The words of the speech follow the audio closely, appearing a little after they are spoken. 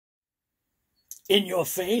In your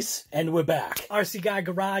face, and we're back. RC Guy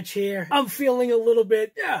Garage here. I'm feeling a little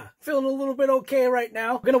bit okay right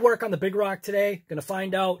now. I'm gonna work on the big rock today. Gonna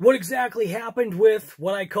find out what exactly happened with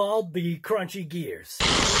what I called the crunchy gears.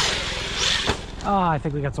 Oh, I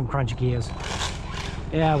think we got some crunchy gears.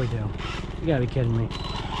 Yeah, we do. You gotta be kidding me.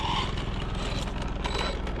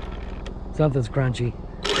 Something's crunchy.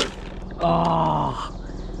 Oh,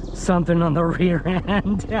 something on the rear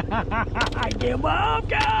end. I give up,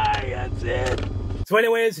 guy. That's it. So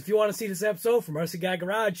anyways, if you want to see this episode from RC Guy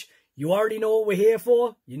Garage, you already know what we're here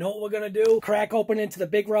for. You know what we're going to do. Crack open into the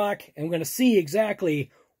big rock, and we're going to see exactly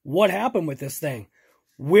what happened with this thing.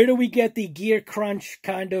 Where do we get the gear crunch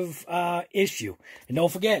kind of issue? And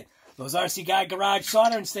don't forget, those RC Guy Garage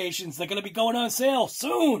soldering stations, they're going to be going on sale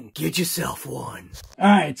soon. Get yourself one. All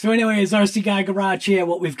right, so anyways, RC Guy Garage here.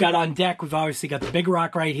 What we've got on deck, we've obviously got the big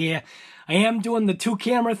rock right here. I am doing the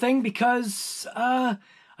 2-camera thing because I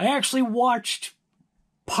actually watched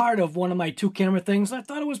part of one of my 2-camera things. I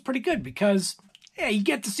thought it was pretty good because, yeah, you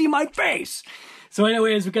get to see my face. So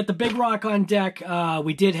anyways, we got the big rock on deck.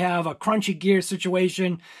 We did have a crunchy gear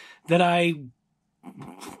situation that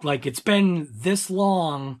it's been this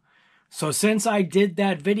long. So since I did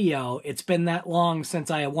that video, it's been that long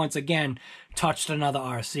since I once again touched another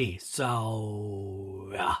RC. So,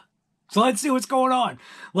 yeah. So let's see what's going on.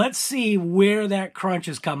 Let's see where that crunch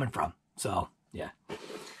is coming from. So, yeah.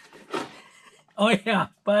 Oh, yeah.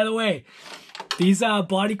 By the way, these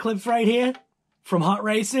body clips right here from Hot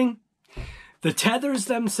Racing, the tethers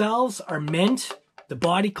themselves are mint. The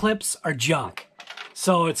body clips are junk.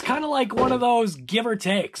 So it's kind of like one of those give or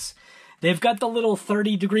takes. They've got the little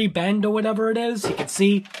 30-degree bend or whatever it is. You can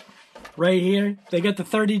see right here. They got the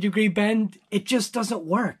 30-degree bend. It just doesn't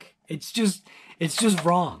work. It's just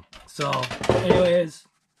wrong. So anyways,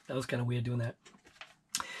 that was kind of weird doing that.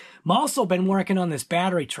 I've also been working on this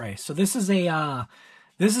battery tray. So this is a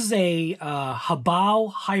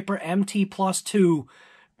Hobao Hyper MT Plus 2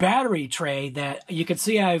 battery tray that you can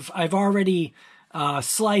see I've already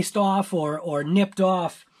sliced off or nipped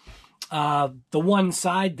off the one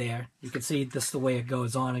side there. You can see this is the way it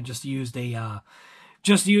goes on. I just used a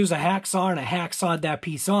hacksaw and I hacksawed that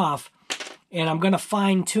piece off, and I'm gonna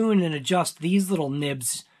fine tune and adjust these little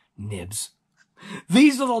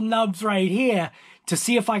these little nubs right here to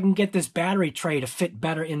see if I can get this battery tray to fit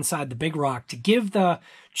better inside the big rock to give the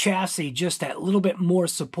chassis just that little bit more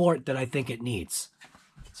support that I think it needs.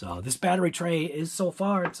 So this battery tray is, so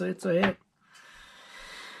far, it's a hit.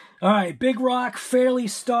 All right, big rock, fairly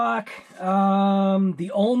stock.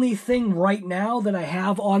 The only thing right now that I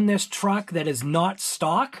have on this truck that is not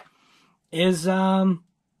stock is the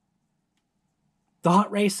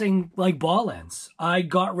Hot Racing ball ends. I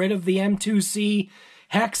got rid of the M2C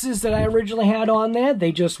hexes that I originally had on there.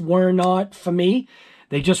 They just were not for me.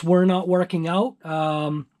 They just were not working out.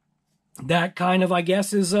 That kind of, I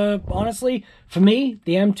guess, is honestly, for me,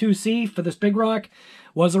 the M2C for this big rock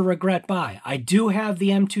was a regret buy. I do have the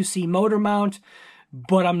M2C motor mount,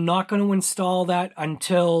 but I'm not going to install that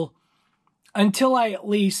until I at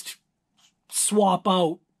least swap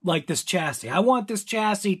out this chassis. I want this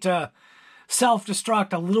chassis to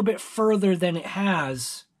self-destruct a little bit further than it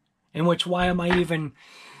has. In which, why am I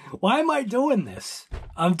doing this?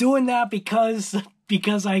 I'm doing that because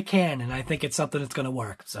I can, and I think it's something that's going to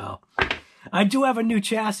work. So I do have a new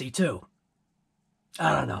chassis too.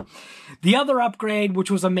 I don't know. The other upgrade, which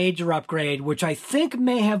was a major upgrade, which I think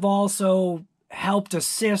may have also helped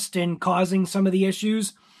assist in causing some of the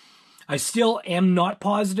issues. I still am not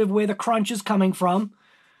positive where the crunch is coming from.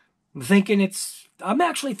 I'm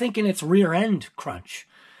actually thinking it's rear end crunch.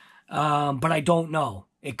 But I don't know.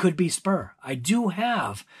 It could be spur. I do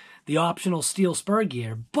have the optional steel spur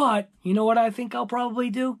gear, but you know what I think I'll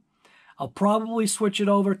probably do? I'll probably switch it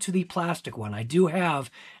over to the plastic one. I do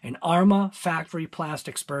have an ARRMA factory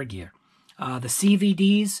plastic spur gear. The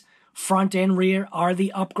CVDs, front and rear, are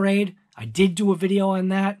the upgrade. I did do a video on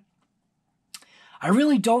that. I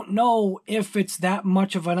really don't know if it's that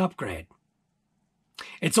much of an upgrade.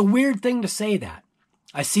 It's a weird thing to say that.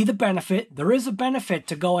 I see the benefit. There is a benefit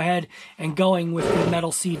to go ahead and going with the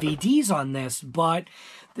metal CVDs on this, but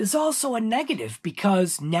there's also a negative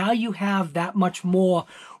because now you have that much more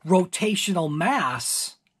rotational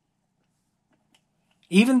mass.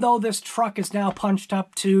 Even though this truck is now punched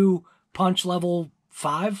up to punch level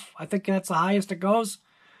 5, I think that's the highest it goes.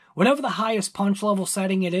 Whatever the highest punch level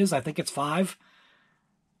setting it is, I think it's 5.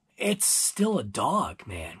 It's still a dog,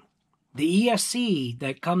 man. The ESC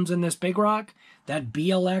that comes in this big rock, that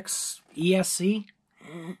BLX ESC,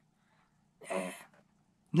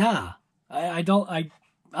 nah, I don't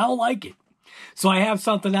like it. So I have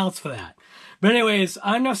something else for that. But anyways,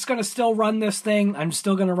 I'm just going to still run this thing. I'm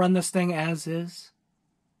still going to run this thing as is.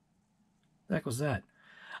 What the heck was that?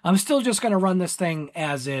 I'm still just going to run this thing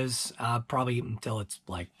as is, probably until it's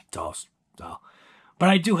like toast. So, but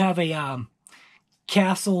I do have a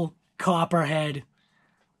Castle Copperhead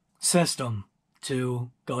system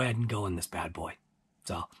to go ahead and go in this bad boy.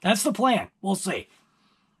 So that's the plan. We'll see.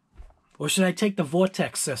 Or should I take the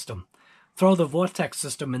Vortex system? Throw the Vortex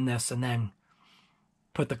system in this and then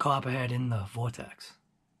put the Copperhead in the Vortex.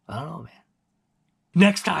 I don't know, man.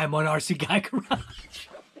 Next time on RC Guy Garage.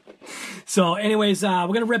 So anyways, we're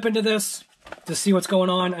going to rip into this to see what's going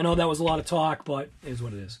on. I know that was a lot of talk, but it is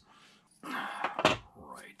what it is.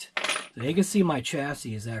 Right. So you can see my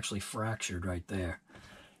chassis is actually fractured right there.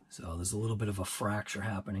 So there's a little bit of a fracture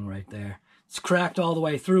happening right there. It's cracked all the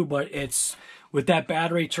way through, but it's with that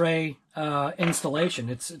battery tray installation,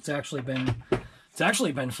 it's actually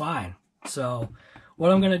been fine. So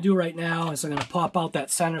what I'm going to do right now is I'm going to pop out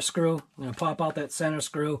that center screw. I'm going to pop out that center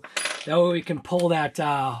screw. That way we can pull that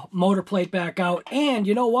motor plate back out. And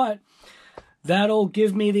you know what? That'll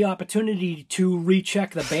give me the opportunity to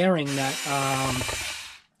recheck the bearing that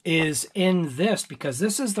is in this, because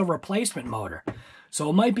this is the replacement motor. So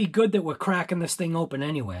it might be good that we're cracking this thing open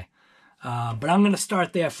anyway. But I'm going to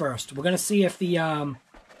start there first. We're going to see if the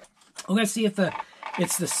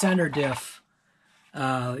it's the center diff.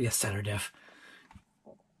 Yeah, center diff.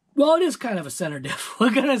 Well, it is kind of a center diff.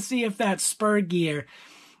 We're going to see if that spur gear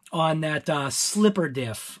on that slipper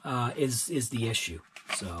diff is the issue.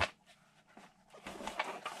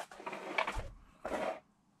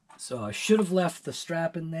 So I should have left the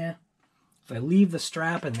strap in there. If I leave the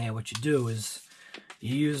strap in there, what you do is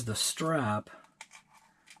you use the strap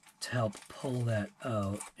to help pull that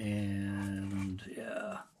out, and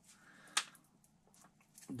yeah,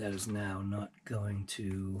 that is now not going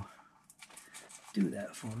to do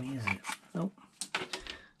that for me, is it? Nope.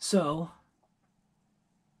 So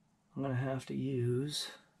I'm gonna have to use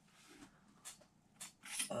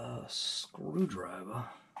a screwdriver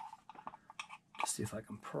to see if I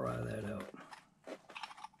can pry that out.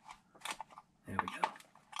 There we go.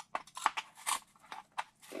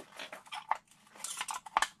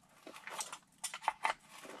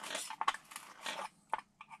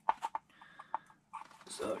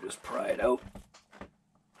 So just pry it out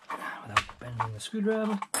without bending the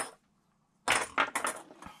screwdriver. I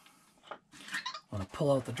want to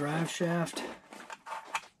pull out the drive shaft.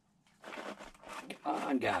 Come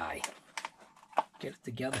on, guy. Get it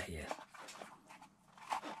together here.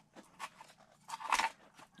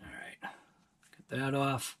 Alright. Get that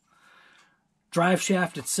off. Drive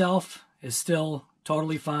shaft itself is still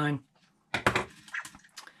totally fine.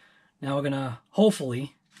 Now we're going to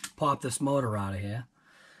hopefully pop this motor out of here.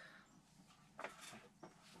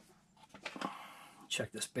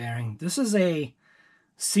 Check this bearing. This is a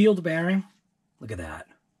sealed bearing. Look at that.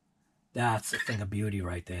 That's a thing of beauty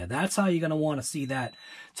right there. That's how you're going to want to see that.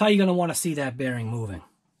 That's how you're going to want to see that bearing moving.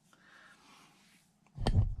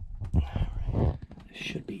 Alright. This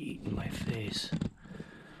should be eating my face.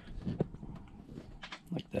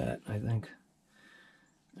 Like that, I think.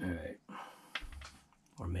 Alright.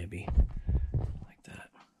 Or maybe like that.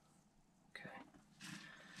 Okay.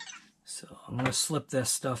 So I'm going to slip this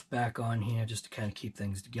stuff back on here just to kind of keep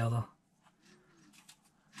things together.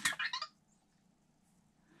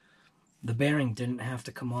 The bearing didn't have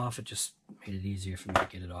to come off, it just made it easier for me to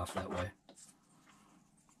get it off that way.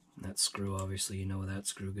 And that screw, obviously, you know where that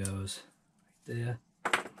screw goes. Right there.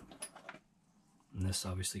 And this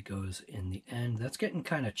obviously goes in the end. That's getting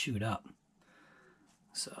kind of chewed up.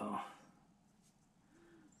 So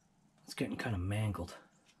it's getting kind of mangled.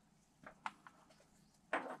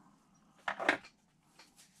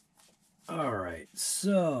 Alright,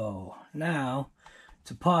 so now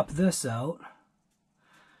to pop this out,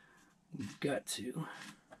 we've got to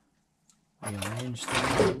rearrange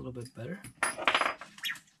things a little bit better.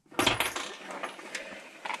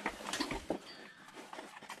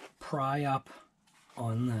 Pry up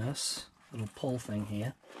on this little pull thing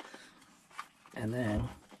here, and then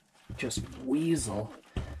just weasel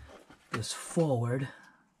this forward,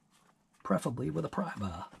 preferably with a pry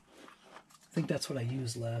bar. I think that's what I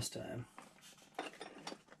used last time.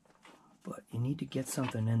 But you need to get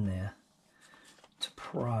something in there to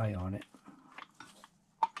pry on it.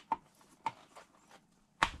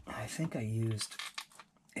 I think I used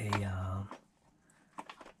a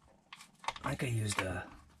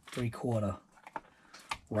 3/4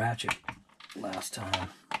 ratchet last time,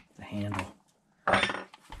 the handle. There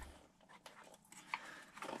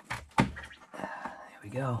we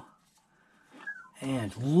go.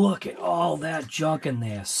 And look at all that junk in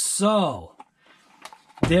there. So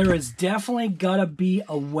there is definitely gotta be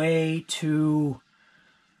a way to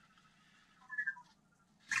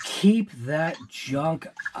keep that junk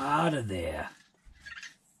out of there.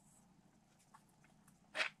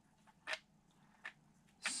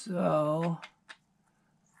 So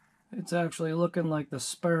it's actually looking like the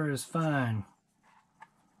spur is fine.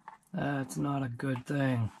 That's not a good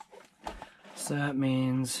thing. So that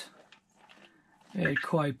means it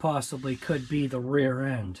quite possibly could be the rear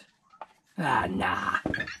end. Ah, nah.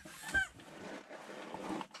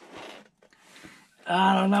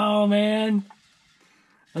 I don't know, man.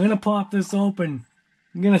 I'm gonna pop this open.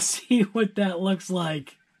 I'm gonna see what that looks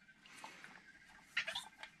like.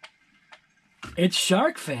 It's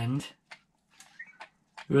shark finned.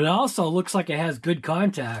 It also looks like it has good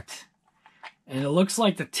contact. And it looks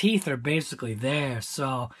like the teeth are basically there.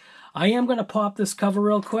 So I am gonna pop this cover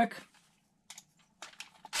real quick.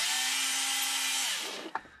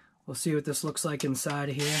 We'll see what this looks like inside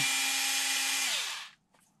of here.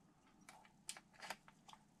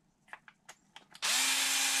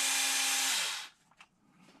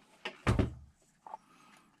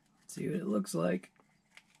 See what it looks like.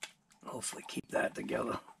 Hopefully keep that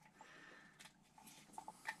together.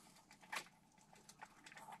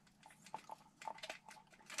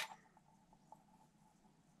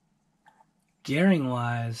 Gearing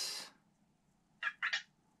wise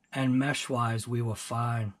and mesh wise, we were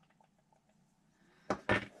fine.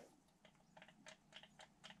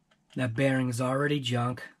 That bearing is already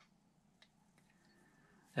junk.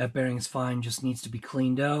 That bearing is fine, just needs to be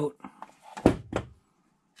cleaned out.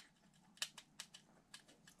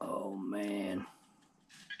 Oh man.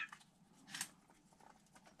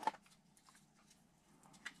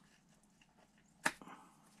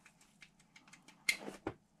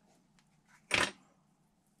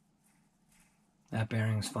 That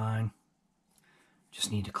bearing's fine.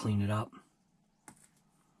 Just need to clean it up.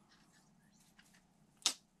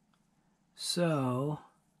 So,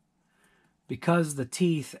 because the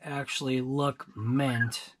teeth actually look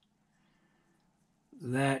mint,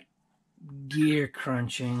 that gear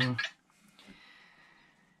crunching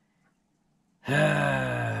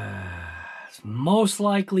it's most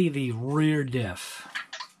likely the rear diff.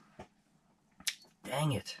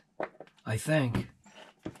 Dang it, I think.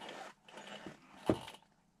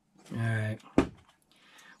 Alright.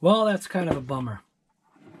 Well, that's kind of a bummer.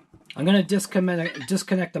 I'm going to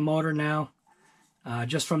disconnect the motor now.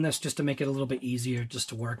 Just from this, just to make it a little bit easier just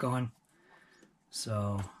to work on.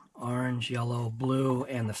 So, orange, yellow, blue,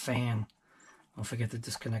 and the fan. Don't forget to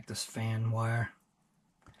disconnect this fan wire.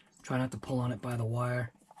 Try not to pull on it by the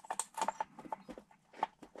wire.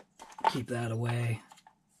 Keep that away.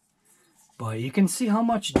 But you can see how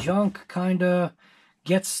much junk kind of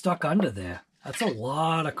gets stuck under there. That's a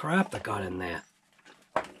lot of crap that got in there.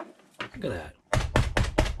 Look at that.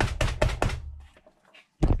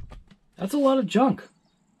 That's a lot of junk.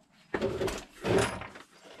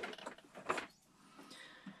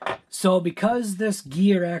 So because this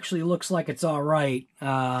gear actually looks like it's alright,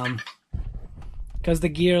 because the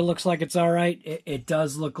gear looks like it's alright, it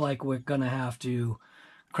does look like we're going to have to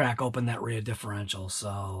crack open that rear differential.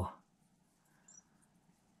 So,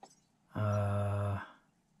 that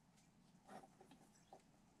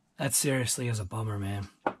seriously is a bummer, man.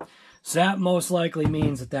 So that most likely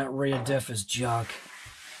means that that rear diff is junk.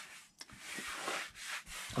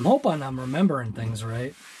 I'm hoping I'm remembering things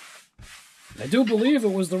right. I do believe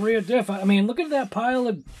it was the rear diff. I mean, look at that pile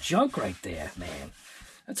of junk right there, man.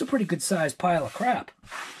 That's a pretty good sized pile of crap.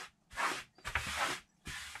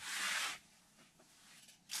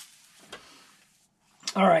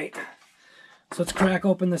 Alright. So let's crack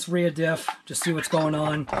open this rear diff. Just see what's going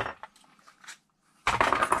on.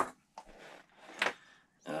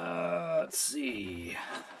 Let's see.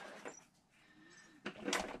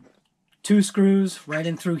 2 screws right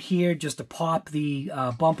in through here just to pop the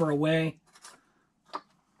bumper away.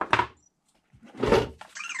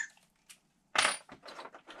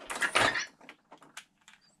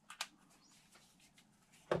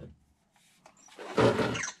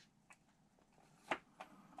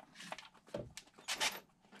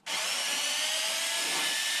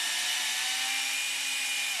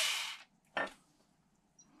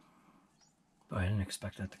 Oh, I didn't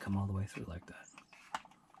expect that to come all the way through like that.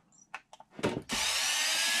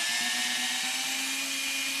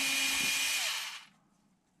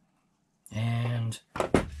 And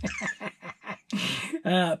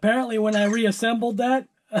apparently when I reassembled that,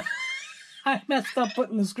 I messed up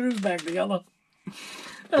putting the screws back together.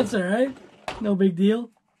 That's alright. No big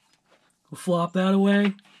deal. We'll flop that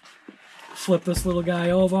away. Flip this little guy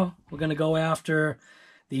over. We're going to go after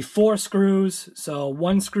the 4 screws. So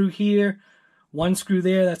 1 screw here, One screw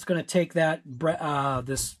there, that's going to take that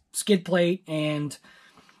this skid plate and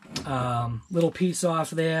little piece off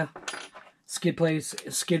there. Skid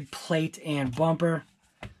plate and bumper.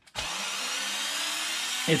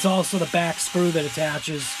 It's also the back screw that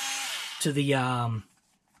attaches to the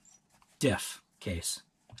diff case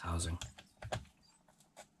housing.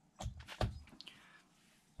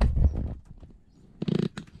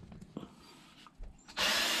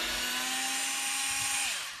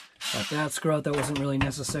 Got that screw out, that wasn't really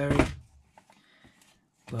necessary.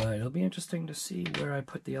 But it'll be interesting to see where I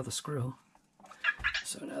put the other screw.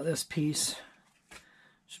 So now this piece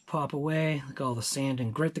should pop away. Look at all the sand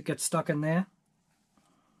and grit that gets stuck in there.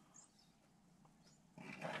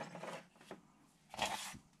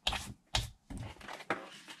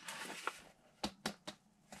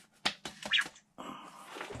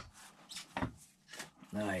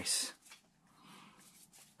 Nice.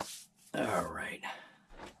 All right.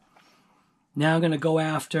 Now I'm going to go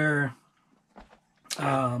after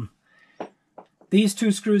these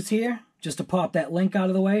two screws here, just to pop that link out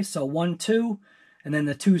of the way. So 1, 2, and then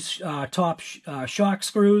the two top shock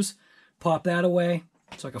screws, pop that away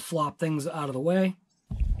so I can flop things out of the way.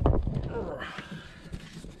 All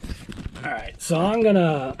right, so I'm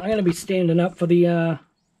gonna be standing up for the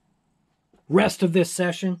rest of this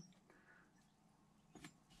session.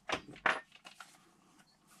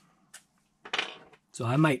 So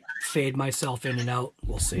I might fade myself in and out.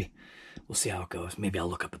 We'll see. We'll see how it goes. Maybe I'll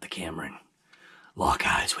look up at the camera and lock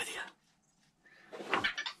eyes with you.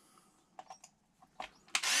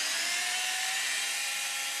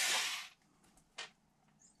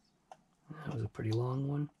 That was a pretty long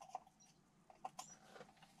one.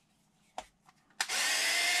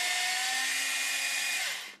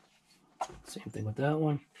 Same thing with that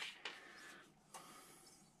one.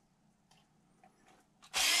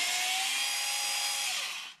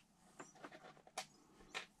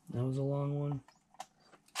 That was a long one.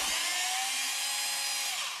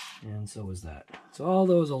 And so was that. So all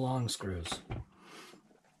those are long screws.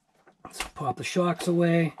 So pop the shocks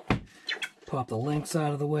away. Pop the links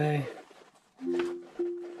out of the way.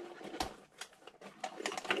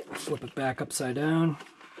 Flip it back upside down.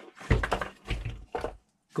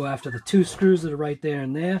 Go after the two screws that are right there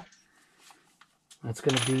and there. That's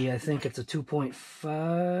going to be, I think it's a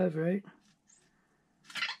 2.5, right?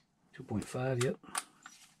 2.5, yep.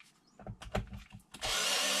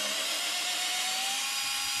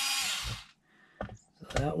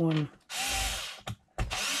 That one,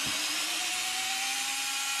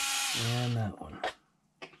 and that one.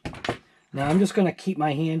 Now I'm just going to keep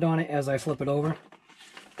my hand on it as I flip it over.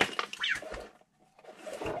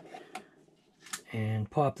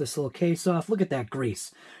 And pop this little case off. Look at that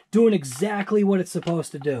grease. Doing exactly what it's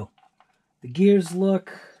supposed to do. The gears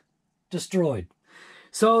look destroyed.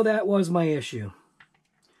 So that was my issue.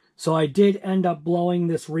 So I did end up blowing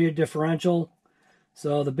this rear differential.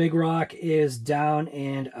 So the big rock is down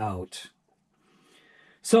and out.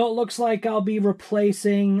 So it looks like I'll be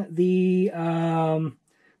replacing the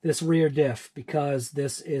this rear diff because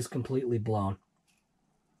this is completely blown.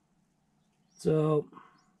 So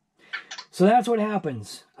that's what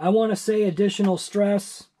happens. I want to say additional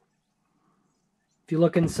stress. If you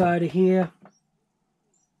look inside of here,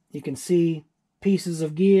 you can see pieces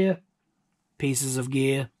of gear, pieces of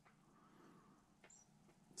gear.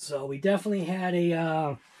 So we definitely had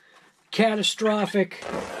a catastrophic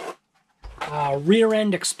rear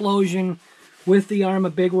end explosion with the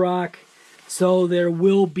ARRMA Big Rock. So there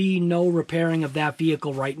will be no repairing of that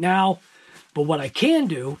vehicle right now. But what I can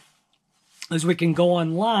do is we can go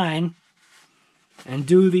online and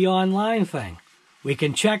do the online thing. We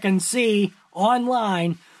can check and see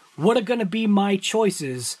online what are going to be my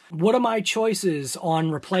choices. What are my choices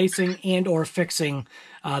on replacing and or fixing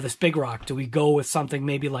this Big Rock? Do we go with something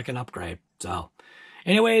maybe like an upgrade? So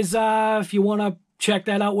anyways, if you want to check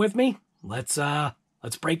that out with me, let's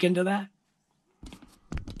break into that.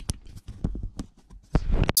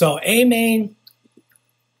 So A main,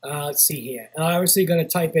 let's see here. I'm obviously going to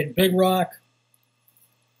type in Big Rock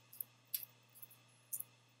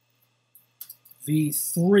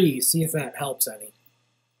V3, see if that helps any.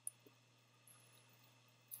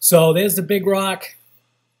 So there's the Big Rock.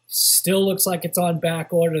 Still looks like it's on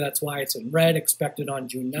back order. That's why it's in red, expected on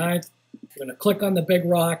June 9th. We're going to click on the Big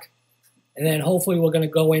Rock, and then hopefully we're going to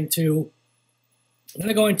go into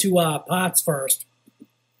parts first.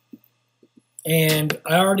 And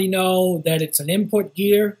I already know that it's an input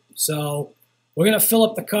gear, so we're going to fill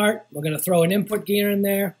up the cart. We're going to throw an input gear in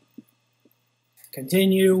there.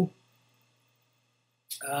 Continue.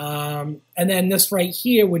 And then this right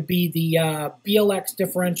here would be the BLX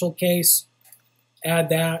differential case. Add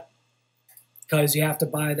that. because you have to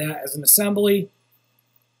buy that as an assembly.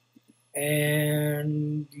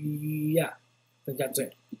 And yeah, I think that's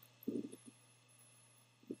it.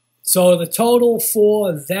 So the total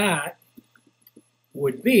for that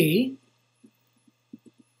would be,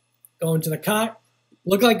 going to the cart,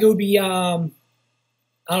 look like it would be, I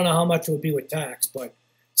don't know how much it would be with tax, but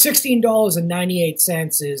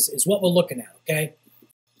 $16.98 is what we're looking at, okay?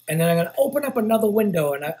 And then I'm going to open up another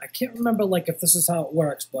window, and I can't remember like if this is how it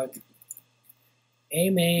works, but A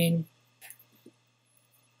main,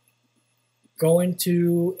 go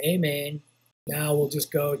into A main. Now we'll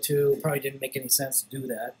just go to, probably didn't make any sense to do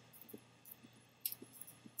that.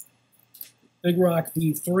 Big Rock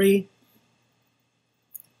V3.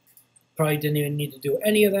 Probably didn't even need to do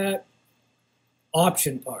any of that.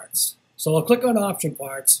 Option parts. So I'll click on option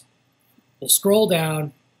parts. We'll scroll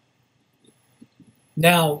down.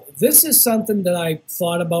 Now, this is something that I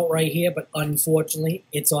thought about right here, but unfortunately,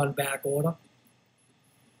 it's on back order.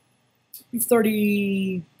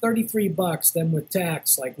 33 bucks, then with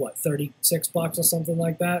tax, like what, 36 bucks or something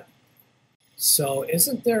like that? So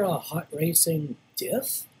isn't there a hot racing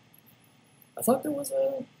diff? I thought there was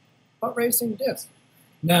a hot racing diff.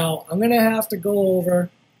 Now, I'm going to have to go over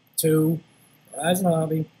to Horizon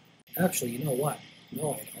Hobby. Actually, you know what?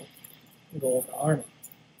 No, I don't. I'm going to go over to ARRMA.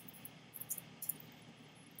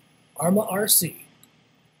 ARRMA RC.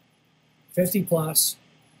 50 plus.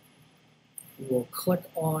 We will click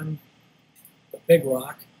on the Big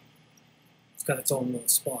Rock. It's got its own little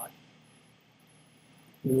spot.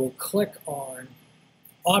 We will click on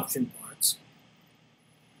option parts.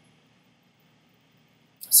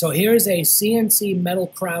 So here's a CNC metal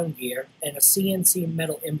crown gear and a CNC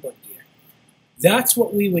metal input gear. That's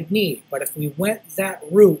what we would need, but if we went that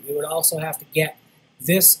route, we would also have to get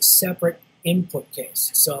this separate input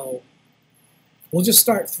case. So we'll just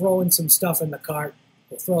start throwing some stuff in the cart.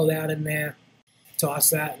 We'll throw that in there,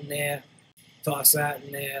 toss that in there, toss that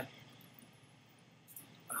in there.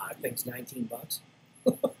 I think it's 19 bucks.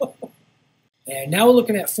 And now we're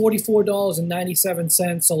looking at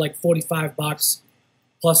 $44.97, so like 45 bucks.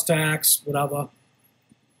 Plus tax, whatever.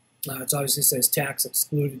 It obviously says tax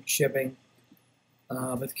excluded shipping.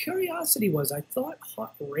 But the curiosity was, I thought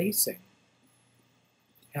Hot Racing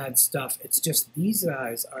had stuff. It's just these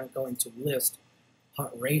guys aren't going to list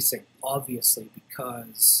Hot Racing, obviously,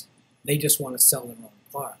 because they just want to sell their own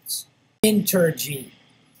parts. Interg.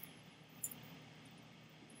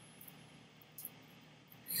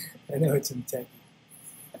 I know it's in tech,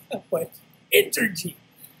 but Interg.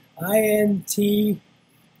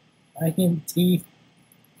 I-N-T-E-G-Y,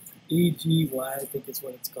 I think is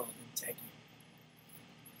what it's called in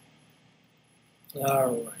Techie.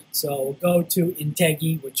 All right, so we'll go to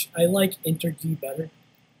Integi, which I like Interg better.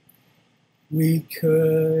 We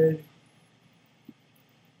could,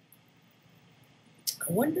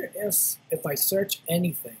 I wonder if I search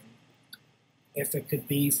anything, if it could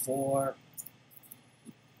be for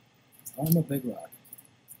ARRMA Big Rock.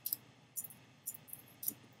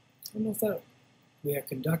 I don't know if that, we are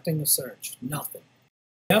conducting a search. Nothing.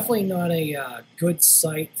 Definitely not a good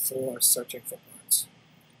site for searching for parts.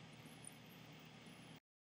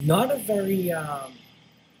 Not a very,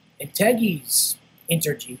 Integi's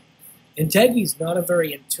not a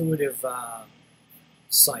very intuitive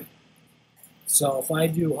site. So if I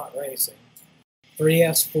do Hot Racing,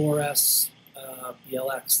 3S, 4S,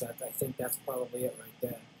 BLX, I think that's probably it right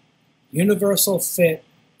there. Universal fit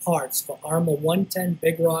parts for ARRMA 110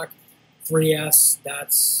 Big Rock 3S,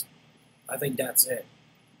 I think that's it.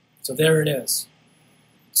 So there it is.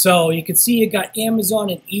 So you can see you got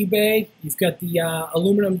Amazon and eBay. You've got the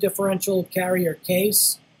aluminum differential carrier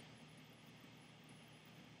case.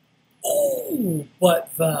 Oh,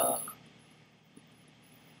 but the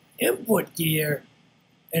input gear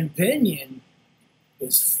and pinion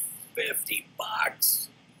is 50 bucks.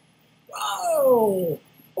 Whoa!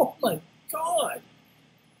 Oh my God.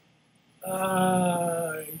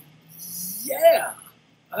 Yeah,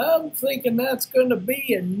 I'm thinking that's going to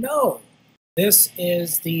be a no. This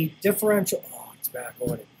is the differential. Oh, it's back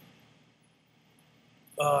ordered.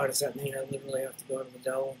 Oh, does that mean I literally have to go to the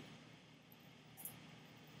Dell?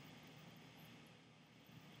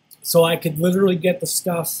 So I could literally get the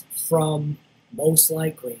stuff from, most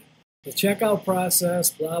likely, the checkout process,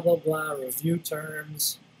 blah, blah, blah, review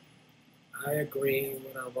terms. I agree,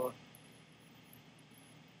 whatever.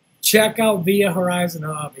 Checkout via Horizon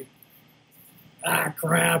Hobby. Ah,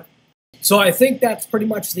 crap. So I think that's pretty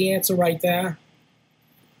much the answer right there.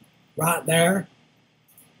 Right there.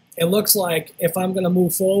 It looks like if I'm going to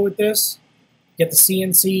move forward with this, get the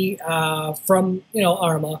CNC from,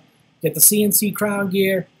 ARRMA, get the CNC crown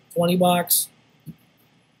gear, 20 bucks.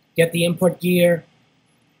 get the input gear,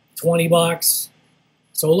 20 bucks.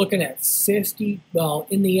 So we're looking at 50, well,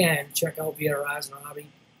 in the end, check out via Horizon Hobby.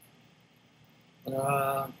 If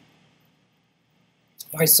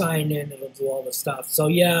I sign in, it'll do all the stuff. So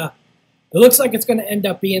yeah, it looks like it's going to end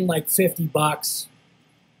up being like 50 bucks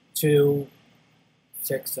to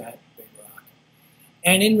fix that big rock.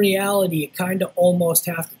 And in reality, you kind of almost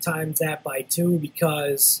have to times that by 2,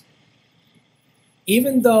 because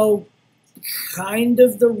even though kind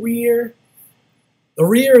of the rear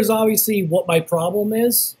is obviously what my problem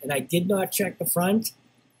is, and I did not check the front,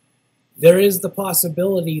 there is the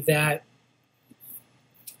possibility that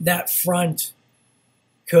that front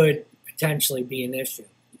could potentially be an issue.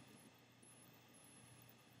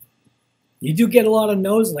 You do get a lot of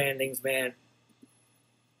nose landings, man.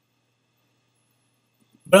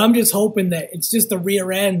 But I'm just hoping that it's just the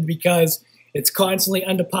rear end, because it's constantly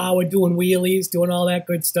underpowered, doing wheelies, doing all that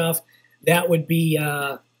good stuff. That would be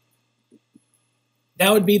the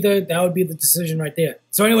decision right there.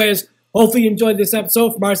 So anyways, hopefully you enjoyed this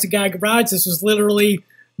episode from RC Guy Garage. This was literally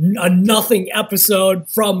a nothing episode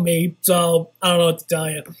from me, so I don't know what to tell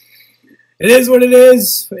you. It is what it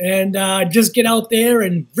is, and just get out there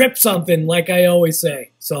and rip something, like I always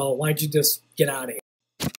say. So why don't you just get out of here?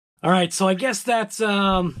 All right, so I guess that's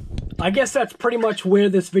pretty much where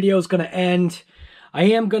this video is going to end. I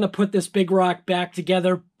am going to put this big rock back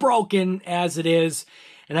together, broken as it is,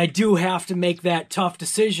 and I do have to make that tough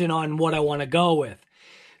decision on what I want to go with.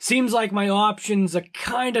 Seems like my options are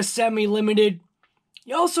kind of semi-limited.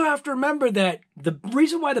 You also have to remember that the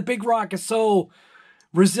reason why the big rock is so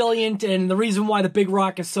resilient and the reason why the big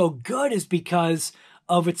rock is so good is because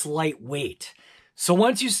of its light weight. So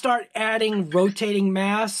once you start adding rotating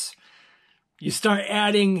mass, you start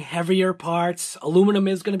adding heavier parts. Aluminum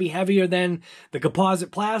is going to be heavier than the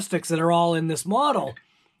composite plastics that are all in this model.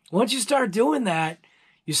 Once you start doing that,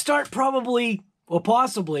 you start possibly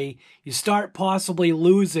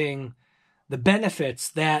losing the benefits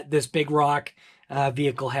that this big rock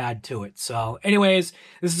vehicle had to it. So anyways,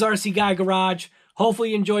 this is RC Guy Garage. Hopefully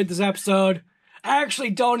you enjoyed this episode. I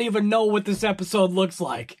actually don't even know what this episode looks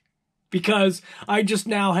like, because I just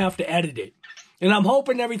now have to edit it. And I'm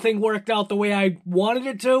hoping everything worked out the way I wanted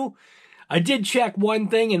it to. I did check one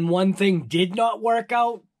thing, and one thing did not work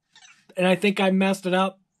out, and I think I messed it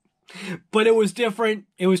up. But it was different.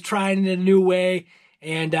 It was trying in a new way.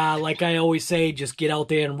 And like I always say, just get out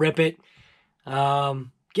there and rip it.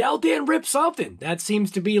 Get out there and rip something. That seems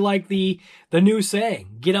to be like the new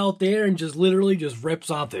saying. Get out there and just literally just rip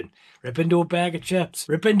something. Rip into a bag of chips.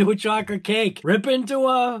 Rip into a chocolate cake. Rip into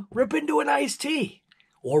an iced tea.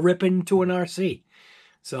 Or rip into an RC.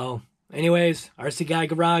 So, anyways, RC Guy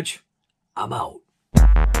Garage, I'm out.